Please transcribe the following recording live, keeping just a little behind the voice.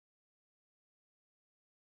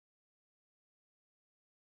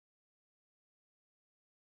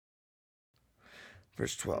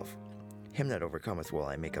Verse 12, him that overcometh will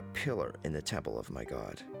I make a pillar in the temple of my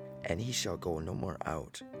God, and he shall go no more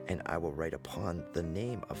out, and I will write upon the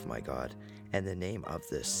name of my God, and the name of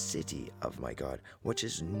the city of my God, which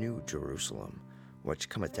is New Jerusalem, which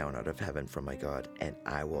cometh down out of heaven from my God, and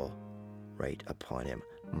I will write upon him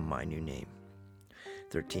my new name.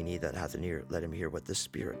 13, he that hath an ear, let him hear what the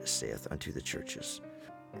Spirit saith unto the churches.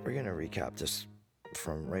 We're going to recap this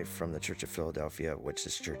from the Church of Philadelphia, which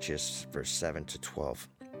this church is, verse 7 to 12.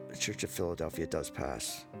 The Church of Philadelphia does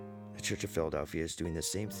pass. The Church of Philadelphia is doing the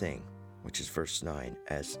same thing, which is verse 9,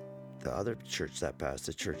 as the other church that passed,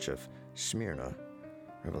 the Church of Smyrna,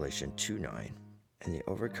 Revelation 2:9. And the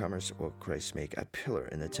overcomers will Christ make a pillar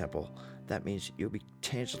in the temple. That means you'll be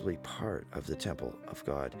tangibly part of the temple of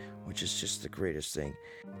God, which is just the greatest thing.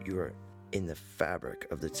 You are in the fabric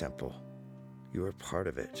of the temple. You are part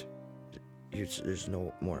of it. There's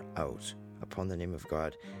no more out. Upon the name of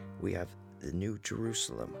God, we have the New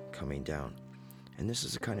Jerusalem coming down. And this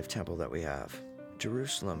is the kind of temple that we have.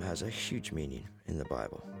 Jerusalem has a huge meaning in the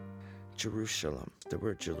Bible. Jerusalem, the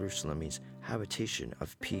word Jerusalem means habitation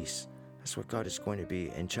of peace. That's what God is going to be.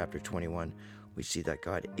 In chapter 21, we see that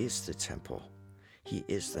God is the temple. He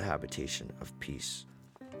is the habitation of peace.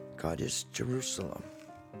 God is Jerusalem.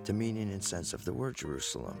 The meaning and sense of the word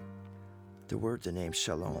Jerusalem. The name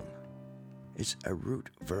shalom is a root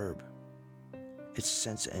verb. Its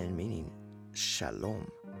sense and meaning,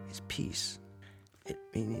 shalom, is peace. It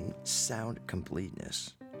meaning sound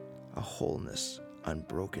completeness, a wholeness,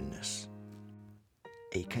 unbrokenness,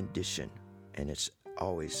 a condition, and it's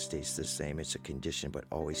always stays the same. It's a condition, but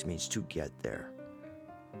always means to get there,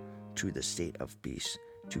 to the state of peace.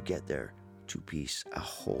 To get there to peace, a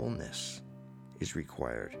wholeness is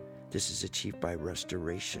required. This is achieved by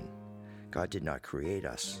restoration. God did not create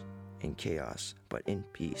us in chaos, but in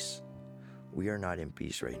peace. We are not in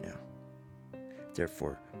peace right now.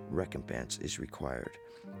 Therefore, recompense is required.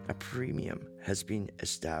 A premium has been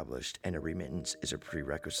established, and a remittance is a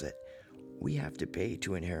prerequisite. We have to pay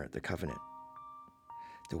to inherit the covenant.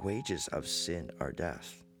 The wages of sin are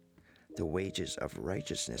death. The wages of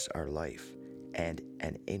righteousness are life, and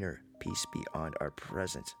an inner peace beyond our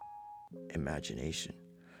present imagination.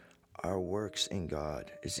 Our works in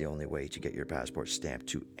God is the only way to get your passport stamped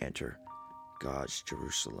to enter God's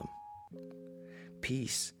Jerusalem.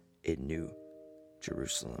 Peace in New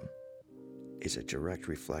Jerusalem is a direct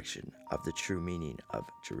reflection of the true meaning of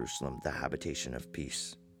Jerusalem, the habitation of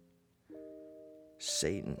peace.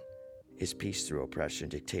 Satan is peace through oppression,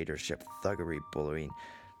 dictatorship, thuggery, bullying,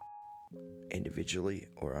 individually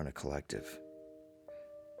or on a collective,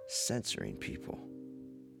 censoring people,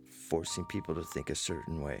 forcing people to think a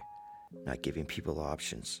certain way, not giving people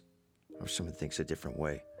options, or someone thinks a different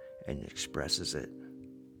way and expresses it.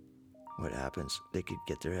 What happens? They could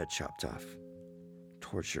get their head chopped off.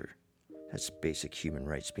 Torture. That's basic human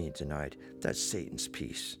rights being denied. That's Satan's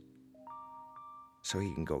peace. So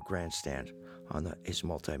he can go grandstand on his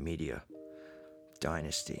multimedia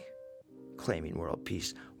dynasty, claiming world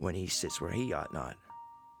peace when he sits where he ought not,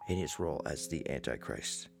 in his role as the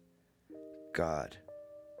Antichrist. God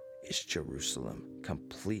is Jerusalem,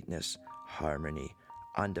 completeness, harmony,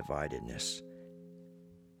 undividedness.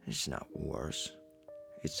 It's not wars.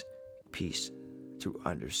 It's peace through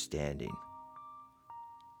understanding.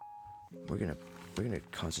 We're gonna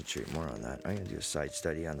concentrate more on that. I'm gonna do a side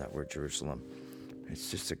study on that word Jerusalem.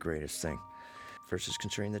 It's just the greatest thing. Verses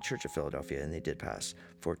concerning the Church of Philadelphia, and they did pass.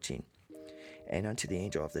 14. And unto the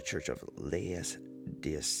angel of the church of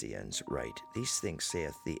Laodiceans write, these things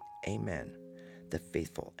saith the Amen, the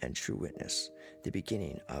faithful and true witness, the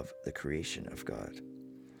beginning of the creation of God.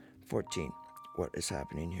 14. What is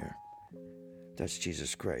happening here? That's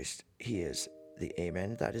Jesus Christ. He is the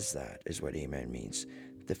Amen. That is what Amen means.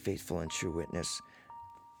 The faithful and true witness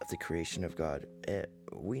of the creation of God.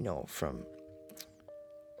 We know from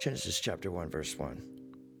Genesis chapter 1, verse 1,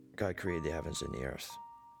 God created the heavens and the earth.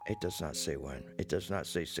 It does not say when. It does not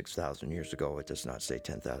say 6,000 years ago. It does not say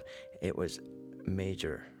 10,000. It was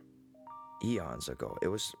major eons ago. It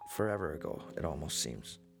was forever ago, it almost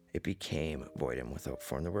seems. It became void and without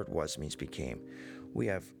form. The word was means became. We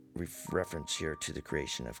have reference here to the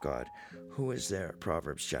creation of God. Who is there?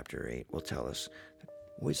 Proverbs chapter 8 will tell us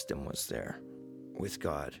wisdom was there with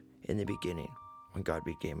God in the beginning when God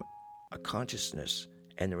became a consciousness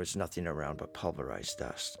and there was nothing around but pulverized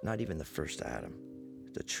dust. Not even the first Adam.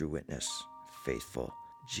 The true witness, faithful,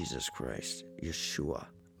 Jesus Christ, Yeshua,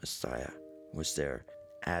 Messiah, was there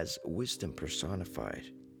as wisdom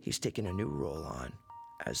personified. He's taken a new role on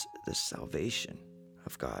as the salvation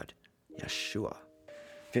of God, Yeshua.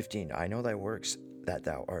 15, I know thy works, that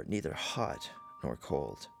thou art neither hot nor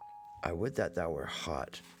cold. I would that thou were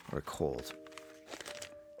hot or cold.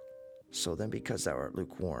 So then, because thou art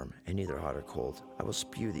lukewarm, and neither hot or cold, I will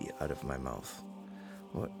spew thee out of my mouth.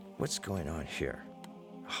 What's going on here?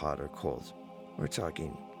 Hot or cold? We're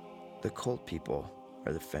talking the cold people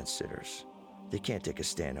are the fence sitters. They can't take a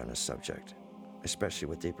stand on a subject, especially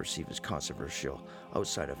what they perceive as controversial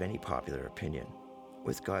outside of any popular opinion.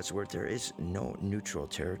 With God's word, there is no neutral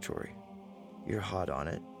territory. You're hot on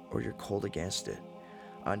it or you're cold against it.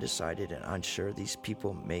 Undecided and unsure, these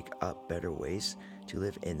people make up better ways to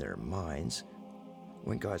live in their minds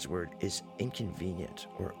when God's word is inconvenient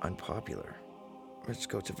or unpopular. Let's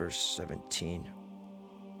go to verse 17.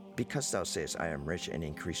 Because thou sayest, I am rich and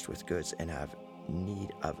increased with goods, and have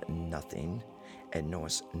need of nothing, and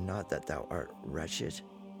knowest not that thou art wretched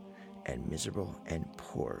and miserable and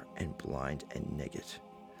poor and blind and naked.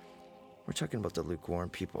 We're talking about the lukewarm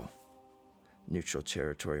people. Neutral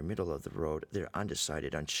territory, middle of the road. They're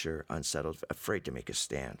undecided, unsure, unsettled, afraid to make a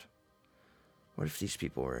stand. What if these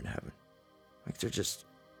people were in heaven? Like they're just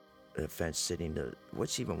a fence sitting.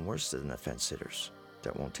 What's even worse than the fence sitters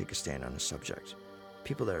that won't take a stand on a subject?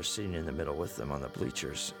 People that are sitting in the middle with them on the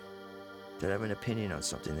bleachers that have an opinion on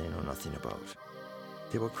something they know nothing about.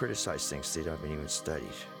 They will criticize things they haven't even studied.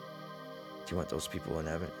 Do you want those people in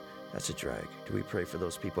heaven? That's a drag. Do we pray for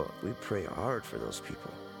those people? We pray hard for those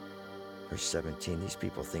people. Verse 17, these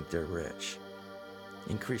people think they're rich.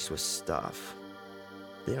 Increased with stuff.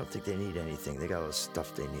 They don't think they need anything. They got all the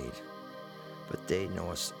stuff they need. But they know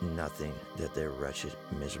us nothing, that they're wretched,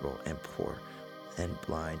 miserable, and poor, and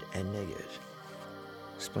blind, and naked.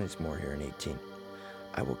 Explains more here in 18.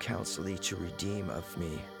 I will counsel thee to redeem of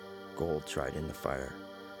me gold tried in the fire,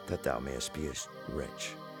 that thou mayest be as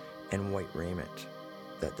rich, and white raiment,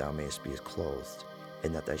 that thou mayest be as clothed,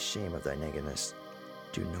 and that thy shame of thy nakedness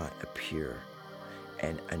do not appear,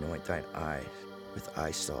 and anoint thine eyes with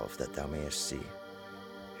eye salve, that thou mayest see.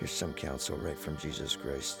 Here's some counsel right from Jesus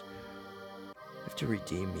Christ. You have to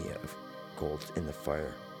redeem me of gold in the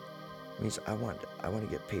fire. It means I want to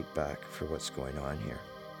get paid back for what's going on here.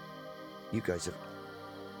 You guys have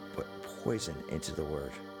put poison into the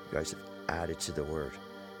word. You guys have added to the word.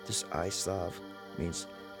 This eye salve means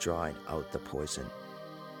drawing out the poison.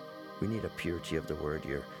 We need a purity of the word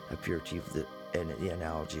here, a purity of and the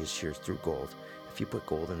analogy is here through gold. If you put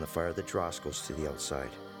gold in the fire, the dross goes to the outside.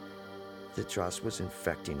 The dross was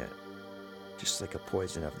infecting it. Just like a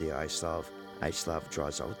poison of the eye salve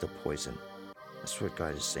draws out the poison. That's what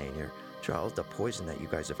God is saying here. Draw out the poison that you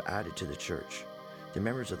guys have added to the church. The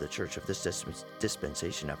members of the church of this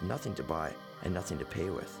dispensation have nothing to buy and nothing to pay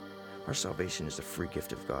with. Our salvation is a free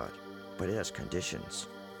gift of God, but it has conditions.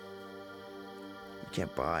 You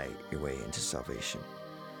can't buy your way into salvation.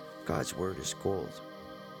 God's word is gold.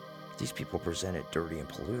 These people present it dirty and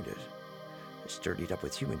polluted. It's dirtied up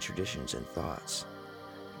with human traditions and thoughts.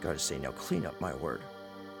 God is saying, now clean up my word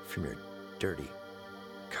from your dirty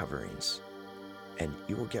coverings, and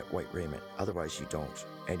you will get white raiment. Otherwise you don't,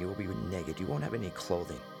 and you will be naked. You won't have any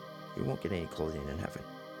clothing. You won't get any clothing in heaven.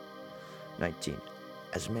 19.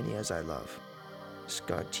 As many as I love. It's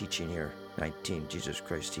God teaching here. 19. Jesus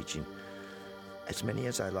Christ teaching. As many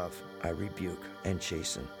as I love, I rebuke and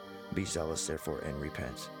chasten. Be zealous, therefore, and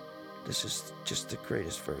repent. This is just the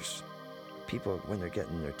greatest verse. People, when they're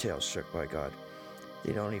getting their tails shook by God,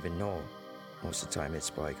 they don't even know most of the time it's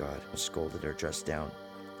by God. Scolded or dressed down.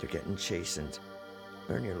 They're getting chastened.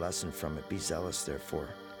 Learn your lesson from it. Be zealous, therefore.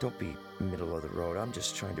 Don't be middle of the road. I'm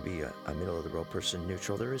just trying to be a middle of the road person,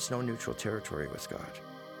 neutral. There is no neutral territory with God.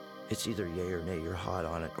 It's either yay or nay. You're hot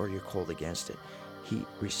on it or you're cold against it. He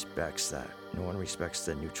respects that. No one respects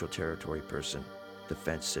the neutral territory person, the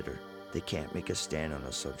fence sitter. They can't make a stand on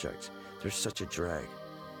a subject. There's such a drag.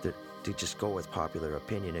 They just go with popular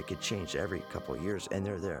opinion. It could change every couple of years, and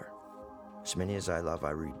they're there. As many as I love, I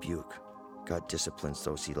rebuke. God disciplines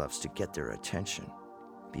those he loves to get their attention.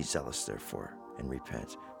 Be zealous, therefore, and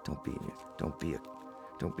repent. Don't be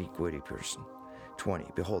a gritty person. 20.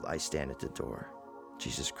 Behold, I stand at the door.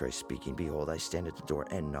 Jesus Christ speaking. Behold, I stand at the door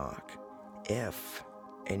and knock. If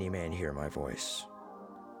any man hear my voice,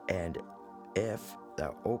 and if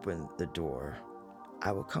thou open the door,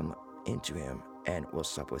 I will come into him, and will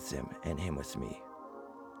sup with him, and him with me.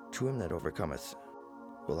 To him that overcometh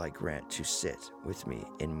will I grant to sit with me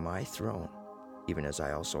in my throne, even as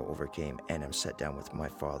I also overcame, and am set down with my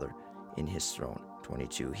Father in his throne.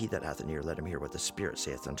 22. He that hath an ear, let him hear what the Spirit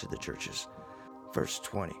saith unto the churches. Verse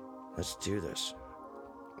 20. Let's do this.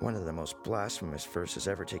 One of the most blasphemous verses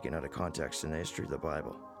ever taken out of context in the history of the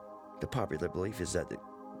Bible. The popular belief is that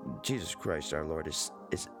Jesus Christ, our Lord, is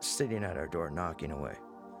sitting at our door knocking away.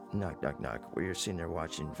 knock, knock, knock, where you're sitting there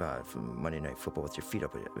watching from Monday Night Football with your feet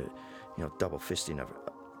up, double fisting a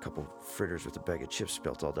couple fritters with a bag of chips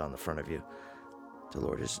spilt all down the front of you. The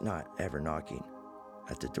Lord is not ever knocking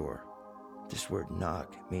at the door. This word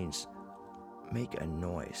knock means make a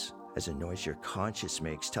noise, as a noise your conscience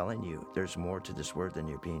makes, telling you there's more to this word than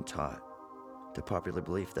you're being taught. The popular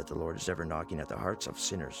belief that the Lord is ever knocking at the hearts of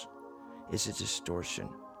sinners is a distortion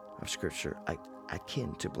of Scripture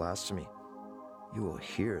akin to blasphemy. You will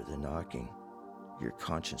hear the knocking. Your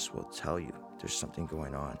conscience will tell you there's something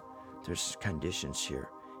going on. There's conditions here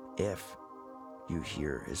if you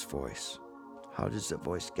hear his voice. How does the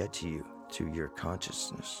voice get to you? To your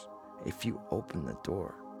consciousness. If you open the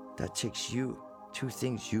door, that takes you two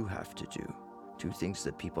things you have to do. Two things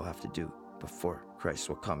that people have to do before Christ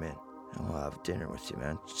will come in. And we'll have dinner with you,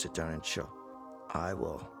 man. Sit down and chill. I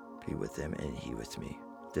will be with them and he with me.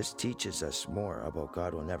 This teaches us more about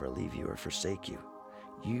God will never leave you or forsake you.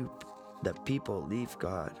 The people leave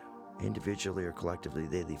God. Individually or collectively,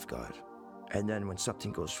 they leave God. And then when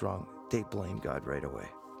something goes wrong, they blame God right away.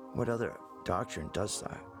 What other doctrine does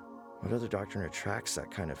that? What other doctrine attracts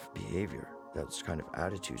that kind of behavior, those kind of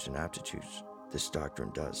attitudes and aptitudes? This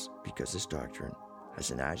doctrine does, because this doctrine has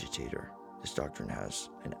an agitator. This doctrine has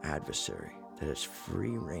an adversary that has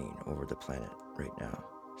free reign over the planet right now.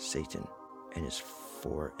 Satan and his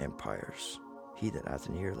 4 empires. He that hath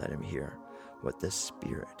an ear, let him hear what the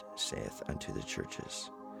Spirit saith unto the churches.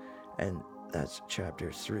 And that's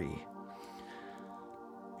chapter 3.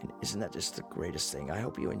 And isn't that just the greatest thing? I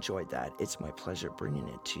hope you enjoyed that. It's my pleasure bringing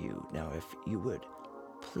it to you. Now, if you would,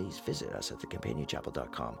 please visit us at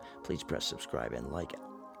thecompaniachapel.com. Please press subscribe and like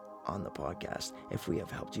on the podcast. If we have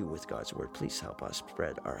helped you with God's word, please help us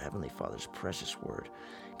spread our Heavenly Father's precious word.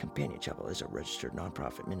 Companion Chapel is a registered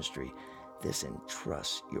nonprofit ministry. This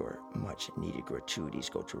entrusts your much needed gratuities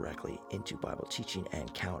go directly into Bible teaching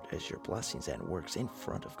and count as your blessings and works in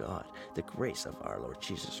front of God. The grace of our Lord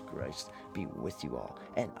Jesus Christ be with you all.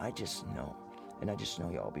 And I just know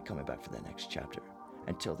you all will be coming back for the next chapter.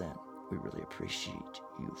 Until then, we really appreciate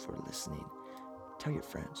you for listening. Tell your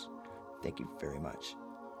friends. Thank you very much.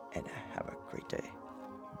 And have a great day.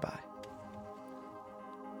 Bye.